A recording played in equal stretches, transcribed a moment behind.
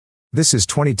This is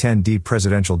 2010 D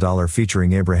Presidential Dollar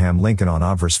featuring Abraham Lincoln on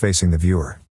obverse facing the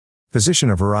viewer. Position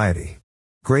of variety.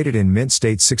 Graded in mint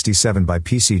state 67 by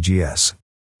PCGS.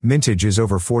 Mintage is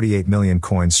over 48 million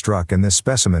coins struck, and this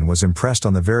specimen was impressed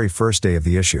on the very first day of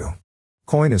the issue.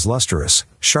 Coin is lustrous,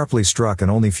 sharply struck, and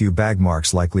only few bag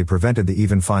marks likely prevented the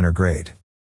even finer grade.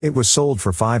 It was sold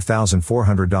for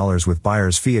 $5,400 with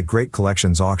buyer's fee at Great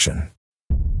Collections auction.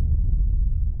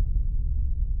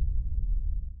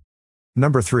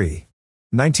 Number 3.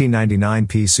 1999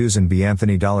 P. Susan B.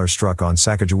 Anthony dollar struck on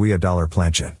Sacagawea dollar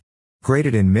planchet.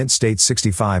 Graded in mint state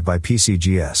 65 by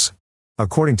PCGS.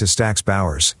 According to Stax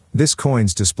Bowers, this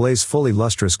coins displays fully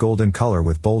lustrous golden color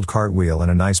with bold cartwheel and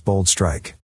a nice bold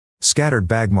strike. Scattered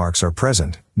bag marks are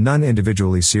present, none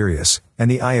individually serious,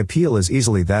 and the eye appeal is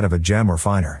easily that of a gem or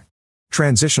finer.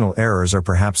 Transitional errors are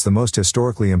perhaps the most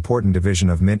historically important division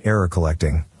of mint error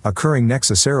collecting, occurring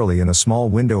necessarily in a small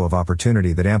window of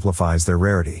opportunity that amplifies their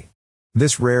rarity.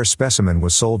 This rare specimen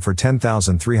was sold for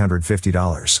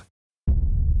 $10,350.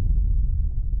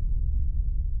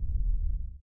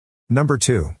 Number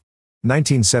 2.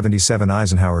 1977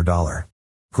 Eisenhower dollar.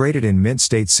 Graded in mint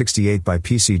state 68 by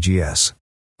PCGS.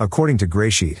 According to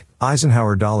Graysheet,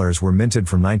 Eisenhower dollars were minted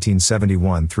from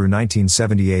 1971 through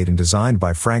 1978 and designed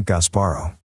by Frank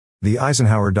Gasparo. The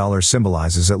Eisenhower dollar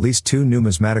symbolizes at least two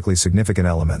numismatically significant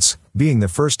elements, being the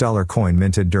first dollar coin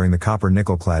minted during the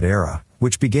copper-nickel-clad era,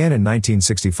 which began in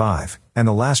 1965, and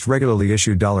the last regularly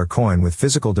issued dollar coin with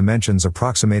physical dimensions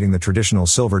approximating the traditional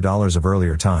silver dollars of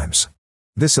earlier times.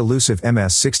 This elusive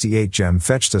MS-68 gem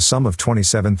fetched a sum of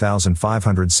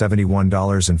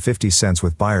 $27,571.50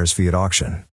 with buyer's fee at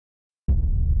auction.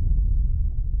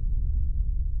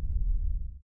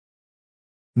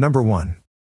 Number 1.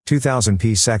 2000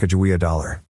 P. Sacagawea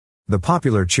dollar. The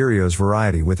popular Cheerios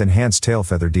variety with enhanced tail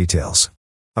feather details.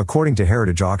 According to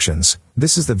Heritage Auctions,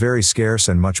 this is the very scarce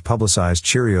and much publicized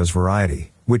Cheerios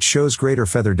variety, which shows greater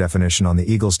feather definition on the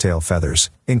eagle's tail feathers,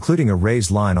 including a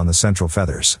raised line on the central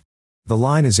feathers. The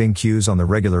line is in cues on the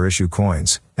regular issue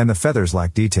coins, and the feathers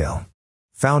lack detail.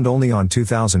 Found only on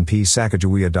 2000 P.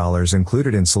 Sacagawea dollars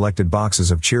included in selected boxes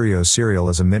of Cheerios cereal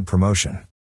as a mint promotion.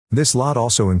 This lot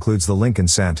also includes the Lincoln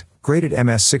Cent, graded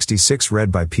MS-66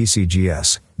 red by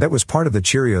PCGS, that was part of the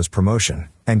Cheerios promotion,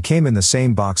 and came in the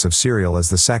same box of cereal as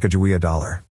the Sacagawea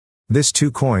dollar. This two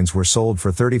coins were sold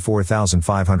for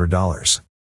 $34,500.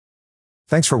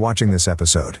 Thanks for watching this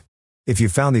episode. If you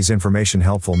found these information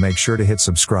helpful, make sure to hit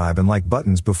subscribe and like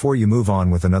buttons before you move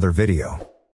on with another video.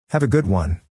 Have a good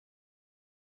one.